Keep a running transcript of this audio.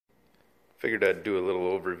Figured I'd do a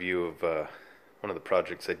little overview of one of the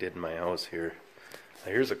projects I did in my house here.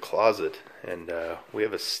 Here's a closet, and we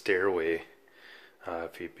have a stairway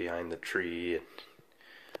behind the tree.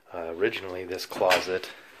 Originally, this closet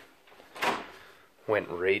went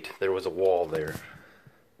right, there was a wall there,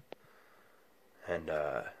 and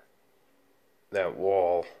that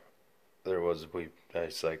wall, I was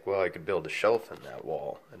like, well, I could build a shelf in that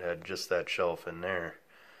wall. It had just that shelf in there.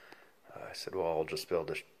 I said, well, I'll just build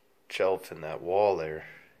a shelf in that wall there.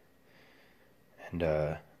 And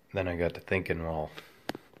then I got to thinking, well,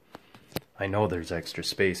 I know there's extra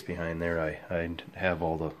space behind there. I have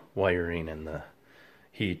all the wiring and the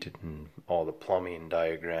heat and all the plumbing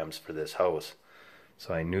diagrams for this house.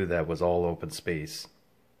 So I knew that was all open space.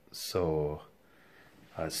 So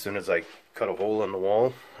as soon as I cut a hole in the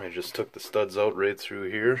wall, I just took the studs out right through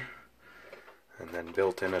here and then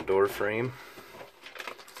built in a door frame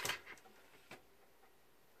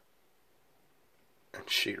and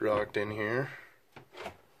sheetrocked in here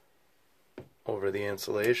over the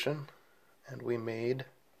insulation, and we made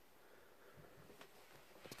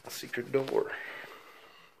a secret door.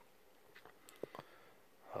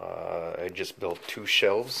 I just built 2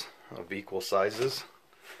 shelves of equal sizes,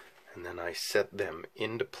 and then I set them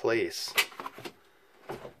into place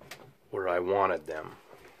where I wanted them.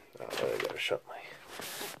 I gotta shut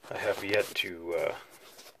I have yet to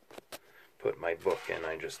put my book in.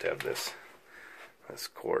 I just have this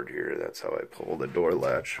cord here. That's how I pull the door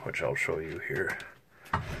latch, which I'll show you here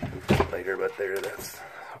later. But that's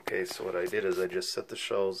okay. So what I did is I just set the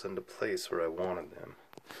shelves into place where I wanted them,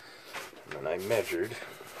 and then I measured.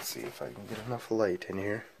 Let's see if I can get enough light in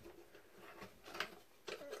here.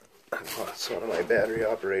 It's one of my battery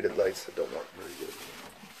operated lights that don't work very good.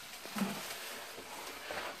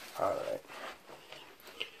 Alright.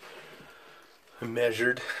 I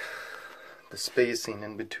measured the spacing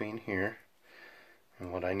in between here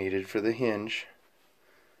and what I needed for the hinge.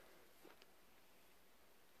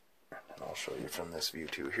 And I'll show you from this view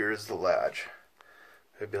too. Here's the latch.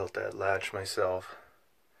 I built that latch myself.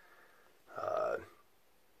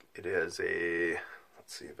 It is a,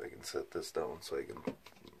 let's see if I can set this down so I can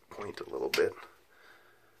point a little bit.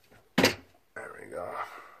 There we go.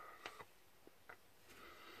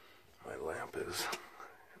 My lamp is,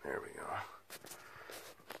 there we go.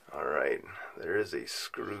 Alright, there is a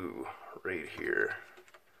screw right here.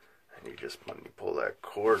 And when you pull that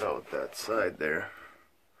cord out that side there,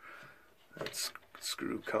 that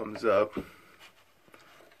screw comes up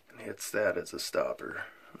and hits that as a stopper.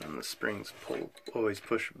 And the springs always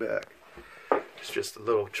push back. It's just a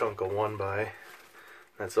little chunk of 1x.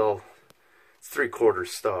 That's all. It's 3/4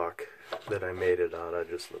 stock that I made it out of,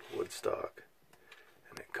 just little wood stock.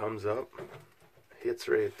 And it comes up, hits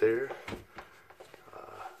right there,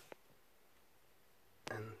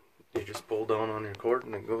 and you just pull down on your cord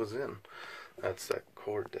and it goes in. That's that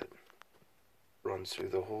cord that runs through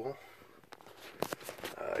the hole.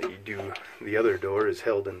 The other door is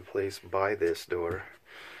held in place by this door.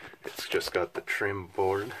 It's just got the trim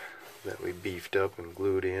board that we beefed up and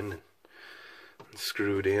glued in and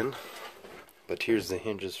screwed in. But here's the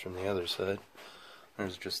hinges from the other side.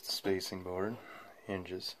 There's just the spacing board,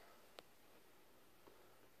 hinges.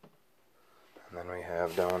 And then we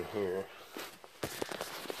have down here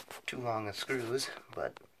too long of screws,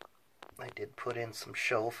 but I did put in some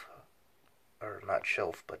or not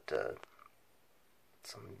shelf, but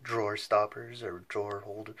some drawer stoppers or drawer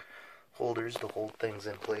holders to hold things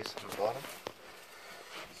in place on the bottom.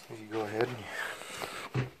 So you go ahead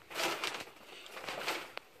and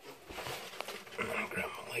I'll grab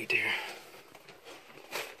my light here.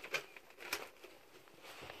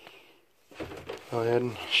 Go ahead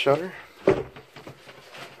and shutter.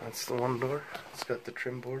 That's the one door. It's got the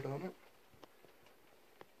trim board on it.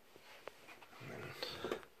 And then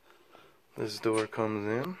this door comes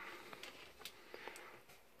in.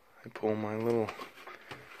 I pull my little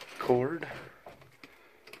cord.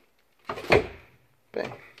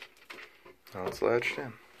 Bang. Now it's latched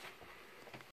in.